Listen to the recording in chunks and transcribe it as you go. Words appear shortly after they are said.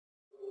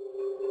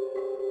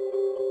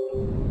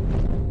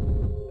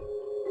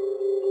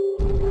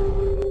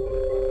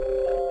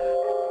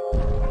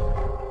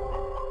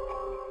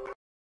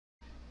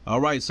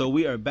Alright, so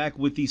we are back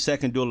with the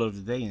second duel of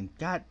the day, and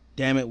god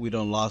damn it, we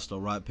done lost a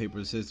rock,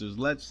 paper, scissors.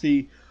 Let's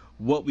see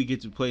what we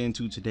get to play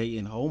into today,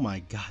 and oh my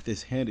god,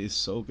 this hand is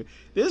so good.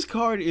 This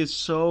card is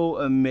so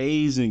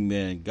amazing,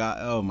 man. God,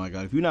 oh my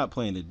god, if you're not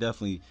playing it,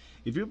 definitely,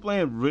 if you're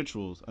playing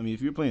Rituals, I mean,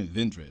 if you're playing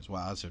Vendread,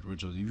 wow, I said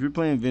Rituals. If you're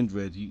playing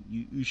Vendread,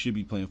 you should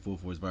be playing Full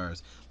Force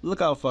Virus. Look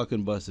how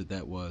fucking busted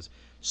that was.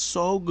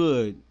 So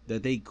good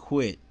that they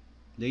quit.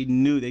 They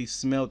knew, they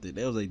smelt it.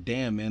 They was like,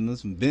 damn, man,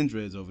 there's some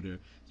Vendreads over there.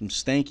 Some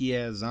stanky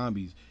ass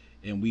zombies.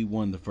 And we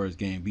won the first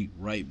game. Be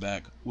right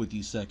back with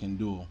the second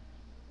duel.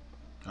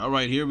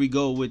 Alright, here we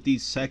go with the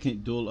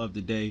second duel of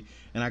the day.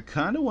 And I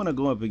kind of want to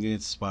go up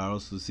against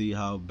Spirals to see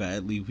how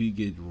badly we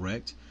get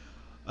wrecked.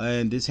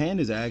 And this hand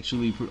is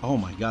actually, oh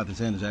my god, this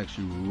hand is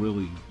actually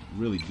really,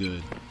 really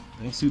good.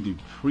 Thanks to the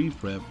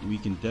pre-prep, we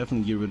can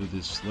definitely get rid of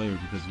this Slayer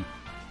because we,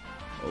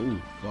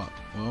 oh fuck,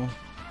 well,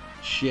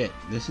 shit,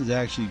 this is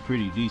actually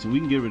pretty decent. We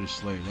can get rid of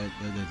Slayer, that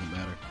doesn't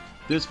matter.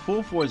 This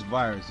Full Force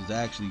Virus is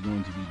actually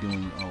going to be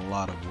doing a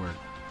lot of work.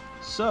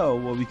 So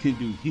what we can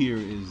do here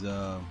is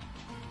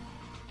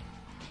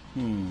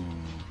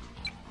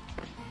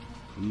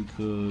we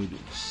could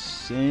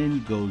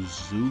send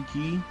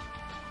Gozuki.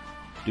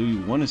 Do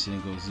you want to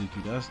send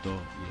Gozuki? That's the, yeah,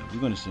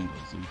 we're gonna send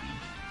Gozuki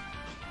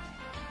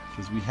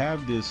because we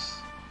have this.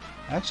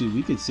 Actually,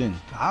 we could send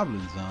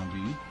Goblin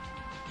Zombie.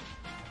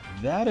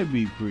 That'd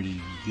be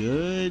pretty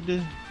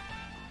good.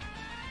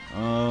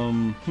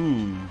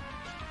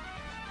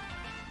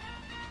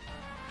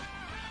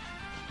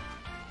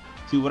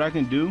 See, what I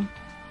can do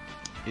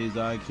is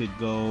I could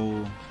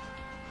go.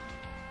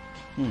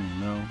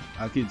 No,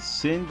 I could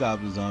send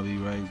Goblin Zombie,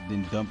 right?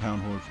 Then dump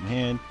Hound Horde from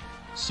hand,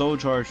 Soul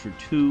Charge for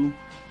 2,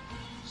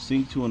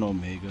 sync to an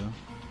Omega,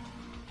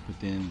 but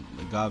then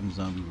the Goblin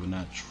Zombie will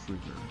not trigger.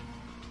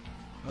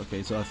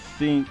 Okay, so I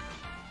think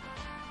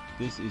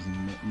this is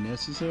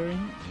necessary.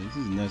 Yeah, this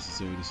is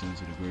necessary to send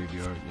to the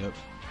graveyard. Yep.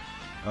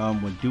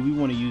 But do we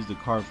want to use the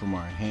card from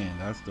our hand?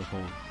 That's the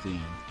whole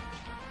thing.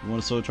 You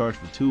want to Soul Charge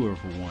for 2 or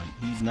for 1?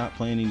 He's not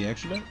playing any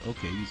extra deck?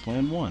 Okay, he's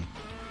playing 1.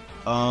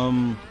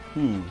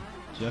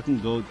 So I can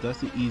go, that's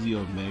the easy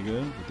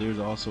Omega, but there's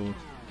also,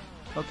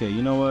 okay,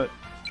 you know what?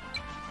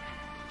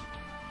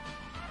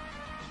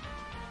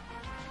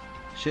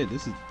 Shit,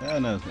 this is, no,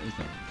 it's not really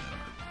that hard.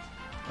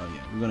 Oh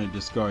yeah, we're gonna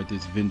discard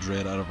this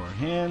Vendread out of our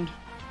hand.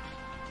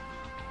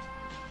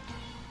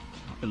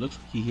 It looks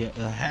like he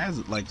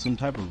has like some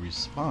type of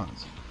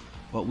response,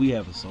 but we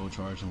have a Soul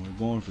Charge and we're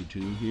going for 2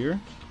 here.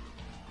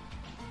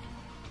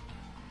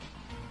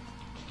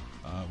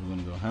 We're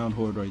going to go Hound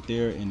Horde right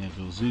there and then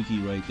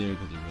Gozuki right there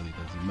because it really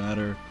doesn't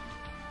matter.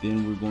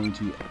 Then we're going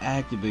to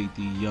activate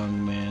the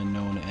young man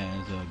known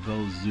as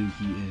Gozuki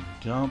and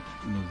dump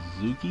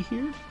Mizuki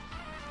here.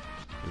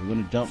 So we're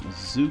going to dump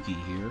Mizuki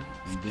here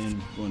and then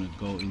we're going to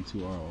go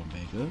into our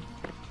Omega.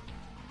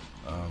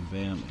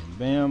 Bam and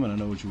bam. And I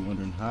know what you're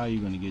wondering, how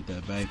you're going to get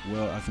that back.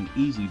 Well, I can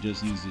easily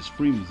just use this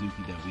free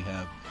Mizuki that we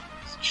have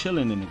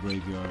chilling in the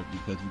graveyard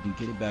because we can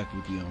get it back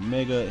with the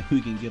Omega and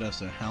we can get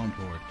us a Hound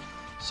Horde.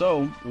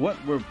 So what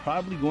we're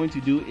probably going to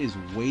do is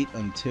wait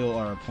until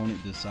our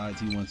opponent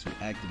decides he wants to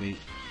activate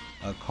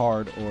a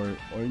card or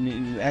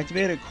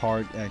activate a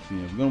card.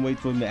 Actually, we're going to wait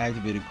for him to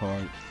activate a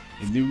card,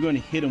 and then we're going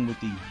to hit him with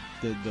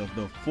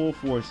the full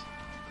force,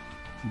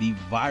 the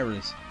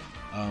virus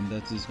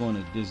that's just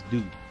going to just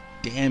do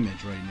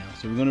damage right now.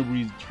 So we're going to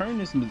return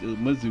this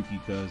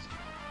Mizuki because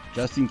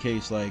just in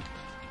case like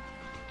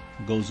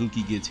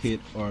Gozuki gets hit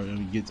or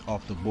gets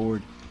off the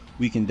board,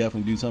 we can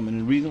definitely do something.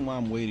 And the reason why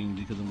I'm waiting is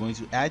because I'm going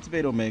to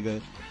activate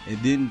Omega and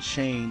then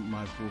chain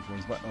my Full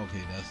Force. But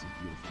okay, that's just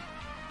beautiful.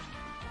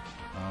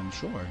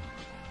 Sure.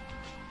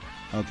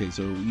 Okay,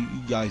 so you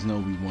guys know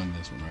we won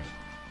this one,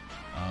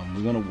 right?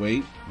 We're gonna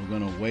wait. We're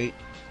gonna wait.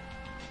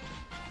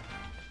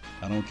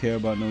 I don't care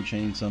about no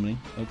chain summoning.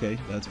 Okay,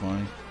 that's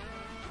fine.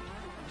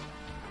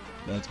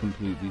 That's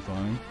completely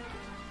fine.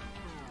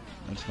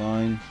 That's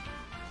fine.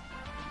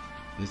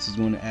 This is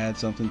going to add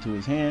something to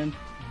his hand.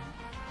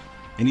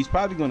 And he's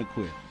probably going to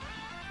quit.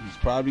 He's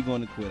probably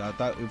going to quit. I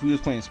thought if we was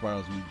playing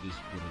Spirals, we just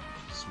would have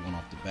swung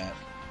off the bat.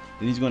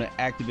 Then he's going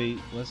to activate,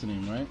 what's the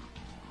name, right?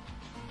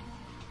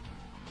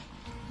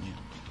 Yeah.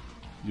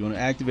 You want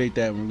to activate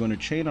that. We're going to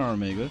chain our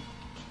Omega.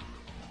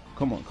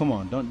 Come on, come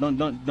on.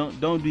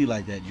 Don't be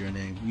like that, your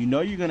name. You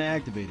know you're going to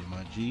activate it,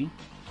 my G.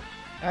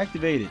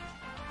 Activate it.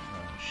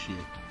 Oh, shit.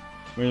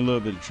 We're in a little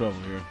bit of trouble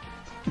here.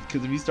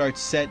 Because if he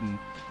starts setting,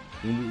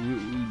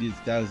 then we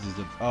just, that was just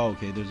a, oh,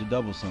 okay, there's a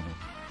double summon.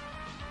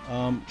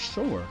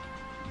 Sure.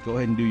 Go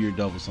ahead and do your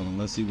double summon.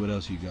 Let's see what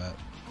else you got.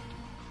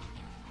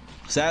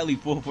 Sadly,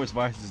 Full Force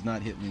Virus does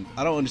not hit me.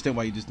 I don't understand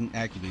why you just didn't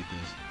activate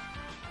this.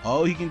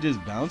 Oh, he can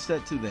just bounce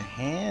that to the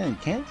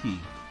hand, can't he?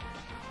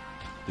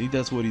 I think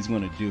that's what he's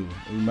gonna do.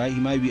 He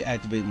might be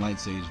activating Light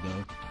Sage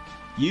though.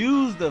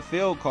 Use the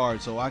field card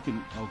so I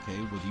can. Okay,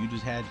 but you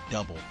just had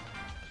double.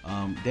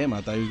 Damn, I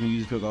thought he was gonna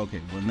use the field card.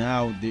 Okay, well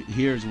now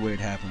here's where it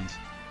happens.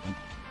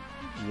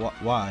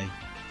 Why?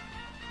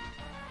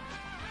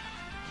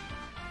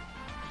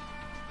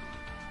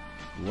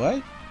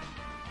 What?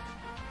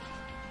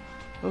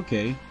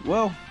 Okay,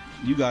 well,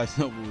 you guys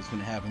know what was going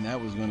to happen.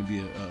 That was going to be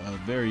a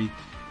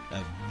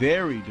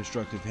very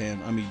destructive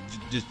hand. I mean,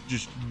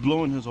 just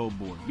blowing his whole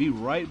board. Be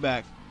right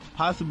back,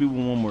 possibly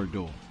with one more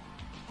duel.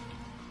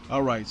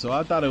 All right, so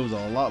I thought it was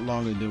a lot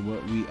longer than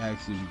what we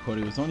actually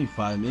recorded. It was only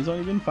 5 minutes. It's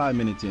only been 5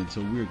 minutes in,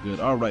 so we're good.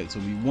 All right, so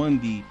we won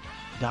the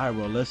die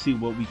roll. Let's see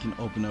what we can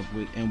open up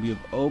with, and we have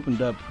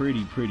opened up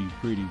pretty good.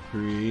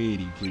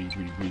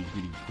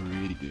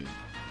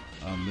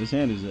 This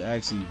hand is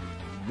actually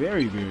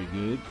very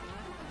good.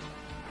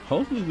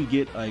 Hopefully we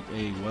get like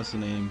a what's the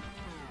name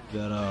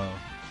that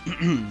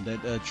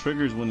that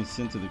triggers when it's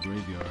sent to the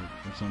graveyard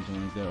or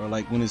something like that, or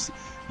like when it's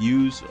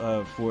used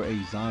for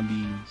a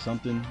zombie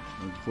something,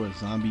 like for a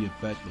zombie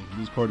effect. Like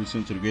this card is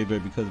sent to the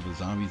graveyard because of a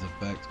zombie's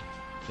effect,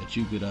 that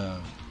you could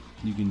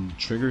you can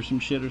trigger some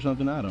shit or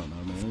something. I don't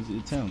know, man.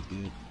 It sounds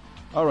good.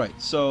 All right,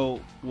 so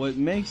what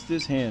makes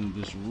this hand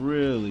just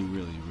really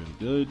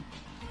good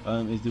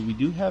is that we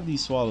do have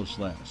these Swallow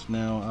Slash.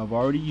 Now I've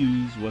already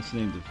used what's the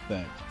name's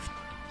effect,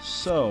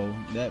 so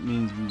that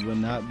means we will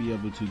not be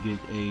able to get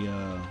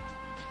a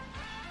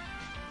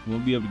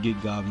won't be able to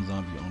get Goblin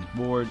Zombie on the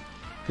board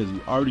because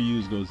we already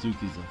used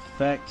Gozuki's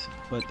effect,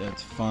 but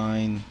that's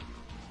fine.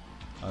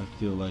 I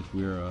feel like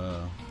we're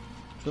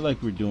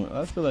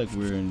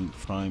in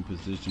prime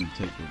position to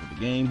take over the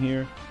game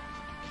here.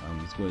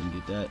 Let's go ahead and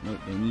get that.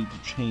 Nope, don't need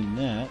to chain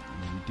that.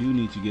 And we do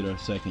need to get our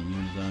second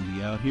unit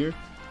zombie out here,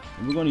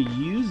 and we're going to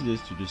use this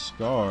to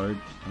discard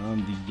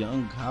the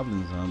young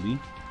Goblin Zombie.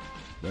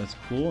 That's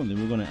cool. And then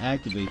we're going to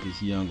activate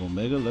this young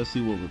Omega. Let's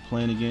see what we're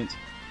playing against.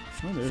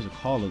 Well, there's a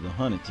Call of the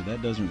Hunted, so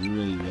that doesn't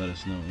really let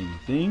us know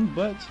anything,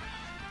 but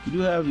we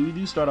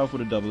do start off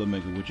with a double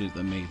Omega, which is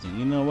amazing.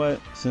 You know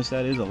what? Since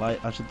that is a light,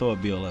 I should throw a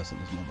BLS in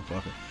this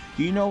motherfucker.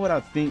 You know what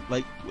I think?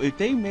 Like, if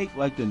they make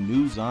like the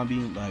new zombie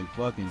like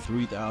fucking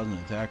 3,000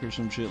 attack or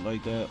some shit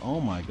like that, oh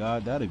my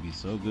god, that'd be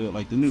so good.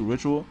 Like the new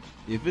ritual,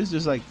 if it's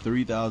just like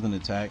 3,000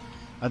 attack,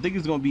 I think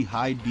it's gonna be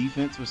high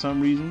defense for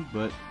some reason,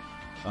 but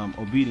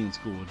obedience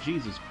school.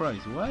 Jesus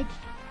Christ, what?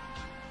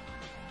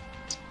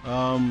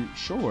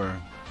 Sure.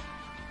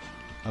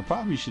 I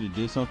probably should have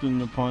did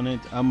something upon it.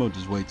 I'm gonna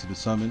just wait to the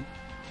summon.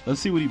 Let's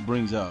see what he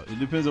brings out. It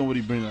depends on what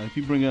he brings out. If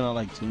he brings out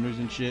like tuners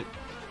and shit,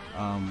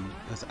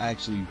 that's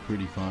actually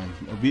pretty fine.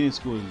 Obedience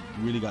School has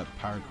really got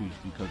power creeps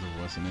because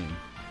of what's the name?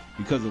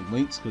 Because of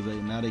links, because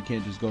now they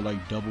can't just go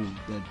like double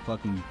that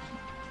fucking,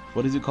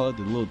 what is it called?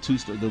 The little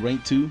 2-star, the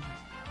rank 2.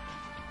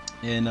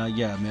 And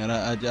yeah, man,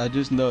 I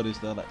just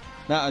noticed that, like,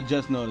 not I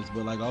just noticed,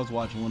 but like I was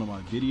watching one of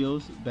my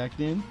videos back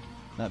then,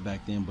 not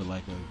back then, but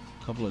like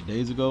a couple of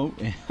days ago,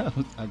 and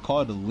I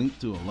called a link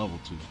to a level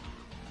 2.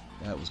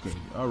 That was crazy.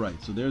 All right,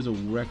 so there's a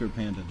record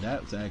panda.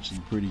 That's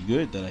actually pretty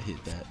good that I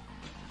hit that.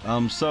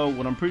 So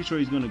what I'm pretty sure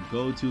he's gonna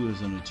go to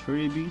is an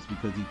Artillery Beast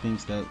because he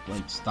thinks that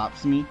like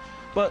stops me.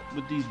 But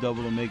with these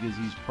double Omegas,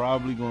 he's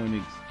probably going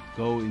to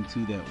go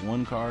into that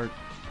one card,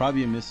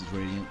 probably a Mrs.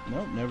 Radiant.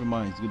 Nope, never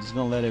mind. He's just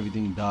gonna let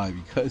everything die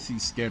because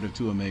he's scared of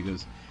 2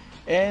 Omegas.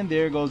 And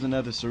there goes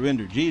another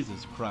surrender.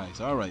 Jesus Christ.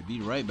 All right,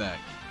 be right back.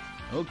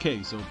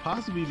 Okay, so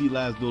possibly the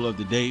last duel of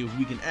the day if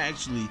we can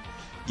actually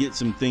get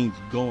some things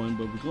going,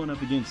 but we're going up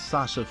against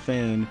Sasha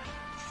Fan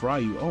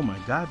Fryu. Oh my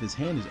god, this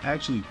hand is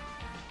actually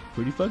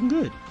pretty fucking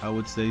good, I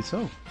would say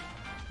so.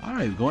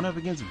 Alright, going up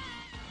against,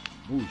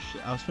 oh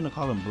shit, I was finna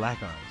call him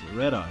Black Eyes or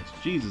Red Eyes.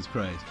 Jesus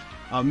Christ.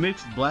 I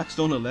mixed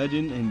Blackstone a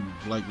Legend and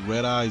like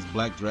Red Eyes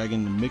Black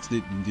Dragon and mixed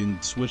it and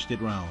then switched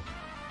it around.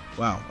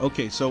 Wow.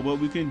 Okay, so what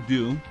we can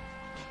do,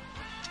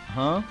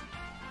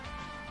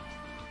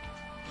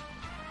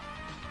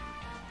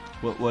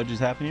 what just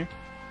happened here?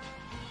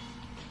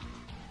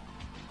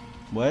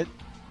 What?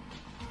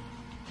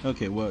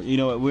 Okay, well, you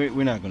know what?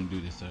 We're not gonna do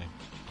this today.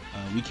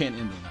 We can't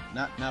end on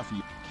that. Not for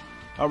you.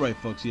 All right,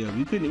 folks. Yeah,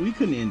 we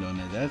couldn't end on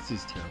that. That's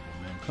just terrible,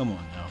 man. Come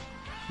on now.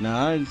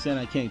 Now I understand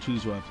I can't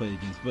choose who I play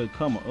against, but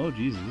come on. Oh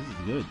Jesus, this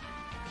is good.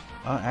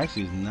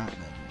 Actually, it's not that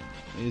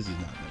good. This is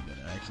not that good.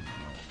 Actually,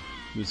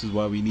 no. This is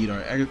why we need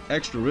our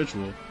extra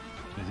ritual,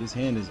 because this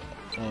hand is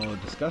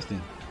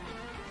disgusting.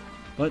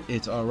 But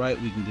it's all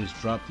right. We can just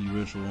drop the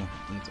ritual.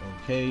 It's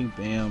okay.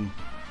 Bam.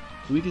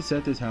 We can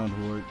set this Hound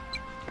Horde.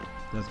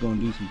 That's going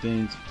to do some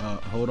things.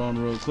 Hold on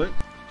real quick.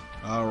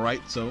 All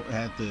right, so I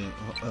had to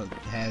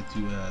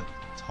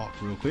talk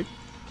real quick.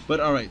 But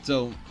all right,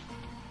 so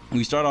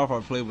we start off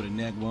our play with a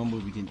neg 1,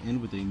 but we can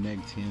end with a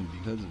neg 10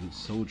 because of his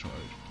soul charge.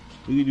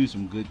 We can do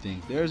some good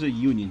things. There's a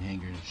Union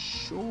Hanger,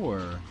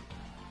 sure,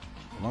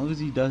 as long as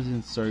he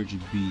doesn't search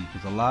B,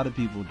 because a lot of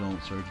people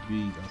don't search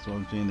B. That's what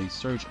I'm saying. They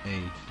search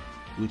A,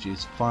 which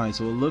is fine.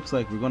 So it looks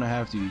like we're gonna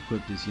have to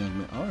equip this young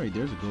man. All right,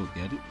 there's a go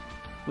get it.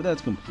 But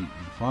that's completely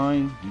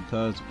fine,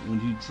 because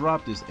when you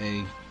drop this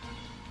A,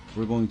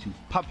 we're going to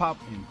pop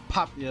and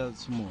pop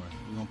some more.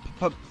 We're going to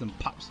pop and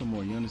pop some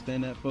more. You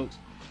understand that, folks?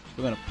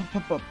 We're going to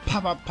pop. Oh,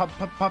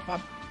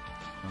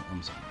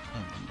 I'm sorry.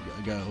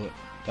 I got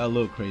Got a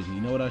little crazy.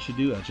 You know what I should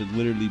do? I should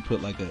literally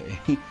put like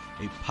a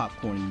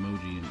popcorn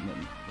emoji.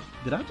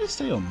 Did I just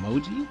say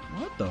emoji?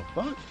 What the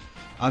fuck?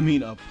 I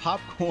mean a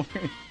popcorn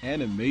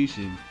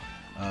animation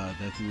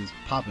that's just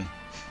popping.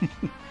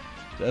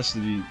 That's to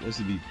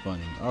be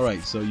funny. All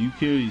right, so you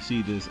clearly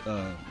see this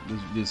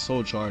this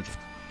soul charge.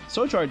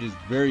 Soul charge is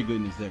very good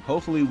in this deck.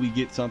 Hopefully we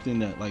get something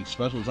that like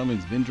special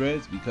summons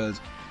Vendreads, because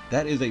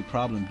that is a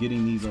problem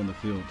getting these on the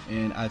field.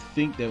 And I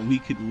think that we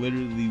could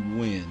literally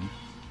win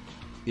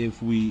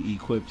if we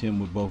equipped him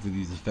with both of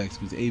these effects,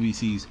 because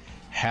ABCs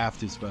have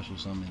to special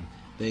summon.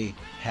 They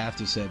have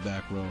to set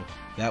back row.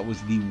 That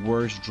was the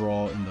worst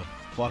draw in the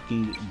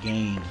fucking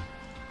game.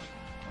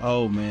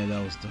 Oh man,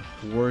 that was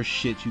the worst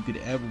shit you could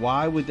ever.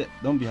 Why would that?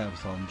 Don't have a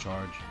solemn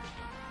charge.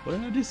 What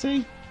did I just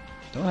say?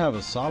 Don't have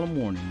a solemn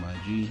warning, my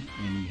G.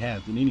 And he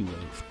has it anyway.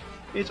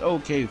 It's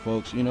okay,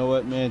 folks. You know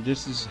what, man?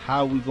 This is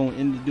how we gonna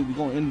end the duel. We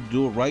gonna end the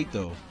duel right,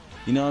 though.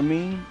 You know what I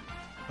mean?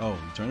 Oh,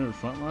 return to the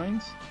front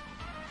lines?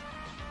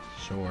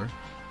 Sure.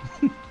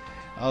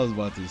 I was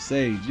about to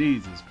say,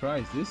 Jesus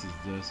Christ, this is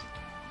just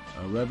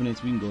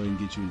Revenants. We can go ahead and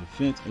get you in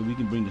defense, and we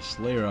can bring the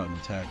Slayer out in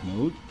attack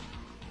mode.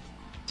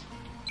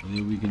 And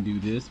then we can do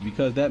this,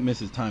 because that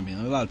misses timing.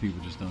 A lot of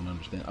people just don't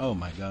understand. Oh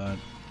my god.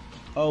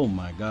 Oh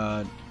my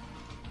god.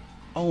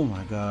 Oh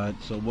my god.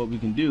 So what we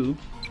can do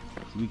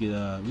is we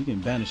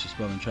can banish the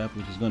spell and trap,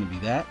 which is going to be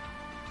that.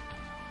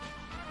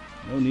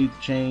 No need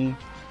to chain.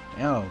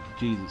 Oh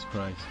Jesus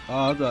Christ.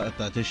 Oh, I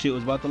thought this shit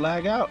was about to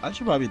lag out. I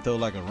should probably throw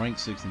like a rank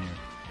 6 in here.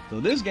 So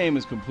this game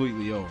is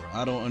completely over.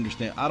 I don't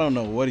understand. I don't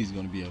know what he's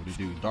going to be able to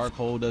do. Dark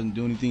Hole doesn't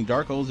do anything.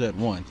 Dark Hole's at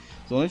 1.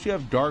 So unless you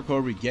have Dark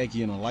Hole,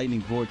 Regeki, and a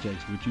Lightning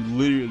Vortex, which you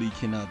literally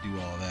cannot do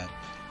all that,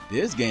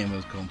 this game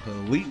is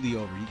completely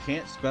over. He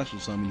can't special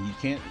summon. He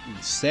can't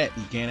set.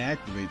 He can't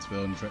activate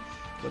spell and trap.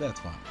 But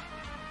that's fine.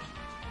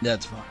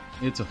 That's fine.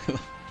 It's okay.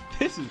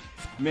 This is,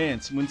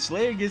 man, when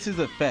Slayer gets his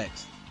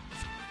effects,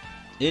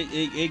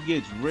 it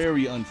gets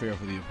very unfair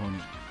for the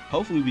opponent.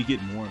 Hopefully we get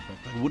more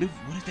effect. Like what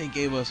if they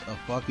gave us a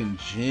fucking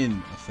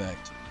Jin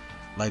effect?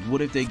 Like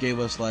what if they gave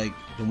us like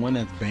the one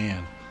that's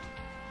banned?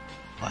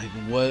 Like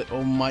what?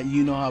 Oh my,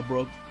 you know how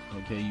broke.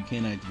 Okay, you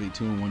can't activate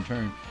 2 in 1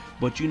 turn,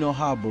 but you know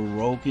how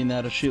broken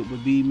that shit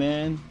would be,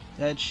 man.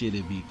 That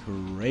shit'd be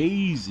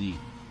crazy.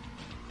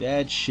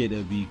 That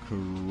shit'd be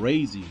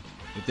crazy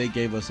if they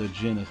gave us a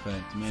Jin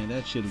effect, man.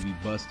 That shit'd be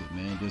busted,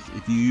 man. Just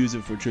if you use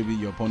it for tribute,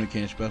 your opponent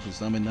can't special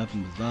summon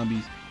nothing but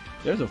zombies.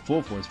 There's a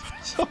full force.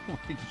 Oh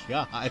my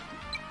god.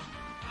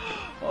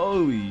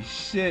 Holy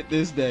shit,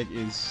 this deck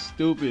is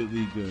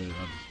stupidly good.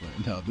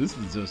 No, this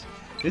is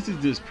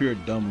just pure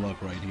dumb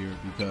luck right here,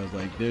 because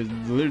like there's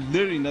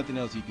literally nothing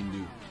else he can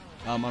do.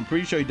 I'm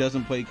pretty sure he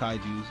doesn't play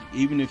kaijus.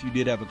 Even if you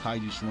did have a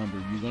kaiju slumber,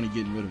 you're gonna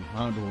get rid of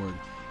Hound Horde,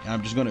 and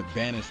I'm just gonna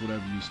banish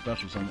whatever you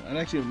special summon. And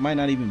actually, it might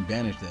not even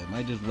banish that. It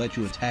might just let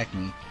you attack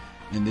me,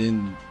 and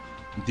then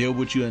deal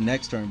with you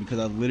next turn, because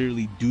I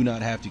literally do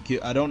not have to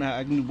kill. I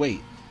can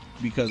wait,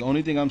 because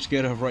only thing I'm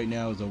scared of right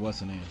now is a what's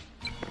the name.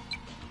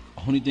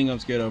 Only thing I'm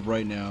scared of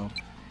right now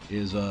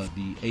is the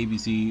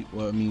ABC.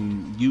 Well, I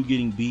mean, you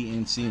getting B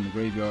and C in the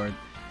graveyard,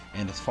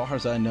 and as far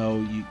as I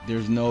know,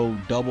 there's no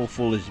double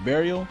Foolish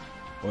Burial,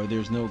 or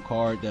there's no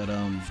card that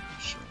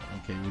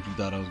okay, what you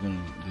thought I was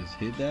gonna just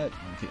hit that?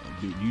 Okay,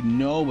 dude, you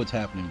know what's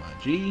happening,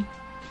 my G.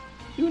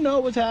 You know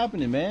what's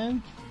happening,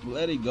 man.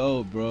 Let it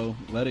go, bro.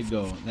 Let it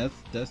go.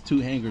 That's 2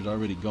 hangers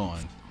already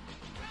gone.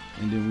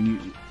 And then when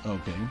you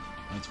okay,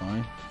 that's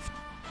fine.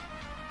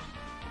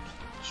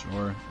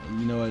 Sure.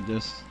 You know what?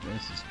 Let's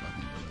just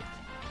fucking do it.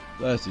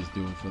 Let's just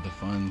do it for the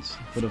funds.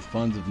 For the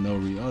funds of no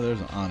reason. Oh, there's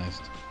an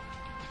honest.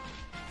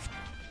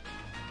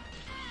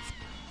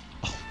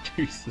 Oh,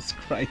 Jesus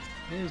Christ.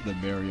 There's the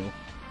burial.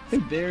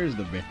 There's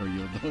the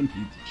burial. Don't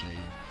need to change.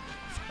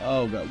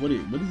 Oh god, what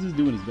is this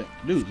doing? His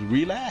back? Dude,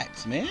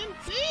 relax, man.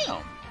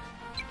 Damn.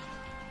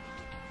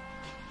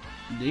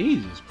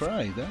 Jesus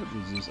Christ, that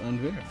was just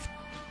unfair.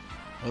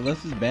 Well,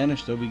 let's just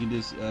banish so we can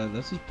just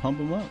let's just pump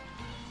him up.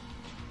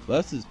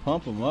 Let's just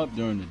pump him up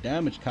during the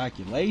damage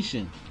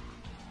calculation.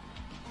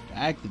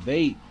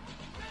 Activate.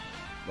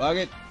 Fuck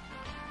it.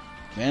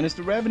 Banish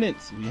the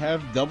Revenants. We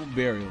have double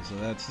burial, so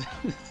that's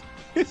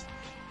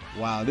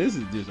wow, this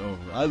is just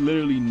over. I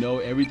literally know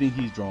everything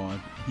he's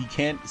drawn. He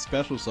can't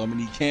special summon.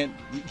 He can't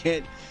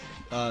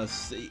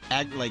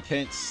act like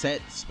can't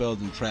set spells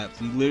and traps.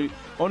 He literally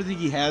only thing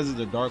he has is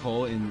a Dark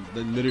Hole, and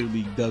that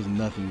literally does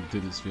nothing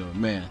to this field,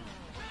 man.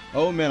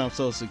 Oh man, I'm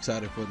so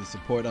excited for the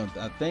support. I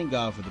thank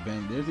God for the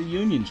band. There's a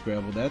Union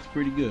Scrabble. That's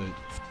pretty good.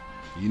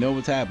 You know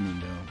what's happening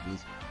though.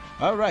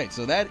 All right,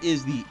 so that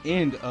is the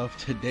end of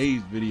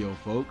today's video,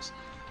 folks.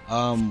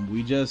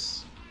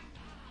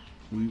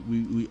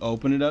 We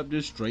open it up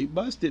just straight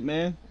busted,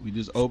 man. We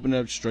just open it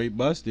up straight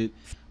busted.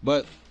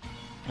 But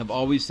I've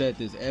always said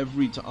this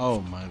every time.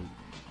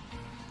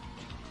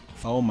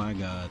 Oh my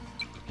god.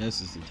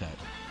 That's just attack.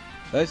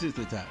 That's just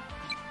attack.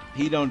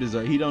 He don't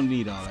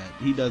need all that.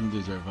 He doesn't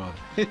deserve all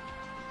that.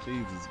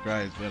 Jesus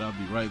Christ, man. I'll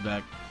be right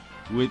back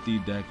with the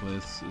deck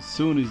list as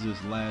soon as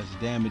this last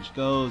damage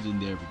goes,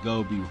 and there we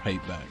go. Be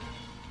right back.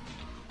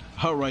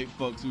 All right,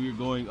 folks, we were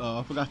going.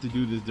 I forgot to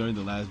do this during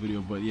the last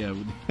video, but yeah,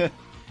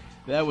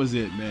 that was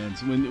it, man.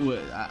 So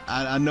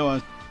I know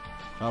I.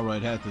 All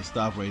right, had to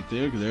stop right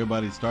there because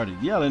everybody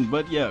started yelling.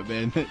 But yeah,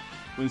 man,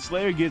 when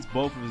Slayer gets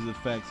both of his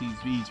effects,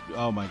 he's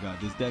oh my god,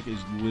 this deck is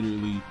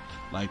literally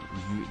like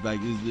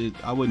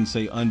I wouldn't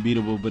say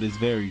unbeatable, but it's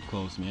very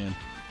close, man.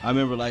 I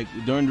remember like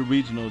during the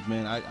regionals,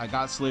 man, I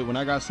got Slayer. When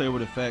I got Slayer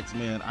with effects,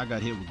 man, I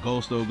got hit with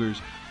Ghost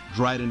Ogres,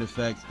 Dryden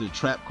effects, the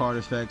trap card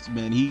effects,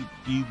 man. He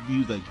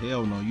was like,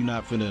 hell no, you're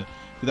not finna.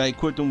 Because I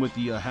equipped him with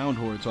the Hound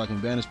Horde so I can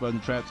banish button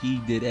traps. He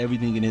did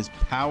everything in his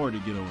power to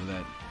get over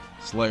that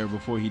Slayer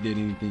before he did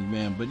anything,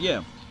 man. But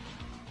yeah,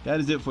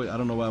 that is it for, I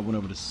don't know why I went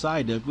over the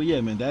side deck, but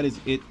yeah, man, that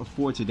is it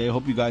for today. I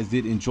hope you guys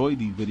did enjoy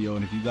the video,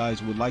 and if you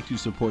guys would like to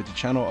support the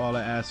channel, all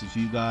I ask is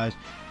you guys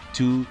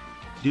to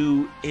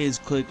do is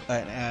click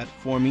an ad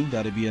for me.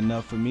 That'd be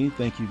enough for me.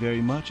 Thank you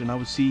very much, and I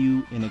will see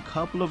you in a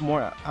couple of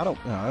more.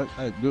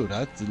 Dude,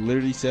 I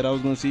literally said I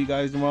was going to see you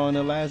guys tomorrow in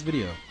the last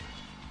video.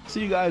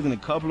 See you guys in a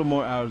couple of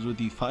more hours with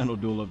the final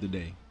duel of the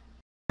day.